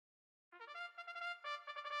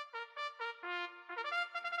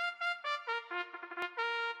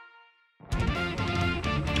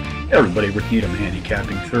Hey everybody, Rick Needham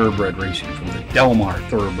handicapping thoroughbred racing from the Mar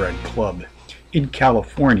Thoroughbred Club in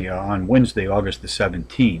California on Wednesday, August the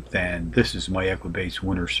 17th, and this is my Equibase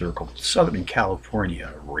Winter Circle Southern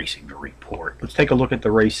California racing report. Let's take a look at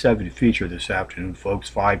the race 7 feature this afternoon, folks.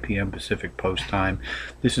 5 p.m. Pacific Post Time.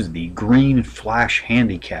 This is the Green Flash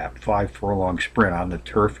Handicap 5 furlong sprint on the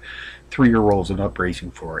turf. 3-year-olds and up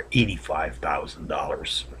racing for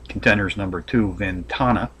 $85,000. Contenders: number 2,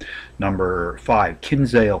 Ventana; number 5,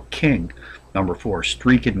 Kinsale King; number 4,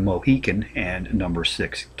 Streakin' Mohican; and number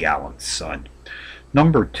 6, Gallant Sun.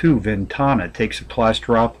 Number 2, Ventana, takes a class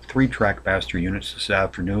drop of 3 Trackmaster units this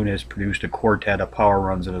afternoon. Has produced a quartet of power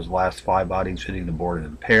runs in his last 5 outings, hitting the board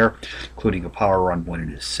in a pair, including a power run win in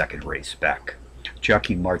his second race back.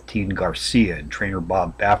 Jockey Martin Garcia and trainer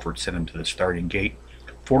Bob Baffert sent him to the starting gate.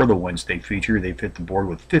 For the Wednesday feature, they've hit the board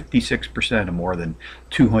with 56% of more than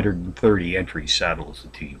 230 entries saddled as a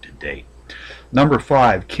team to date. Number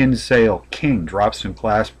 5, Kinsale King, drops in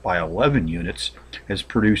class by 11 units, has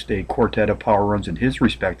produced a quartet of power runs in his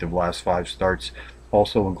respective last 5 starts,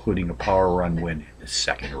 also including a power run win in his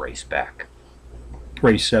second race back.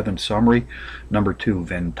 Race 7 summary: number 2,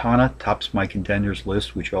 Ventana, tops my contenders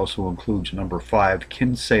list, which also includes number 5,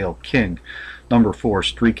 Kinsale King, number 4,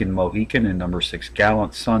 Streakin' Mohican, and number 6,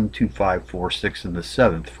 Gallant Sun. 2, 5, 4, 6 in the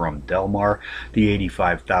 7th from Del Mar, the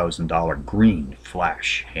 $85,000 Green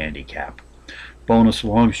Flash Handicap. Bonus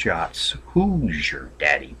long shots: Who's Your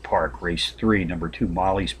Daddy Park, race 3, number 2,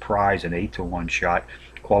 Molly's Prize, an 8-to-1 shot.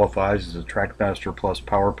 Qualifies as a Trackmaster Plus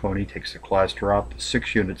Power Pony, takes a class drop of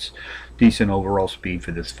 6 units, decent overall speed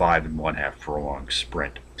for this 5 1/2 furlong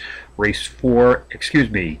sprint. Race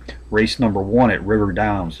number 1 at River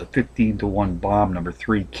Downs, the 15-to-1 bomb. Number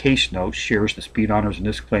 3, Case Note, shares the speed honors in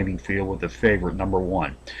this claiming field with the favorite, number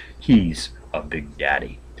 1, He's a Big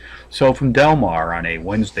Daddy. So from Del Mar on a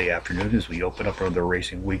Wednesday afternoon, as we open up another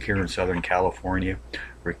racing week here in Southern California,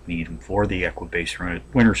 Rick Needham for the Equibase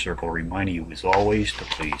Winter Circle, reminding you as always to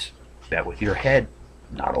please bet with your head,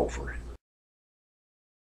 not over it.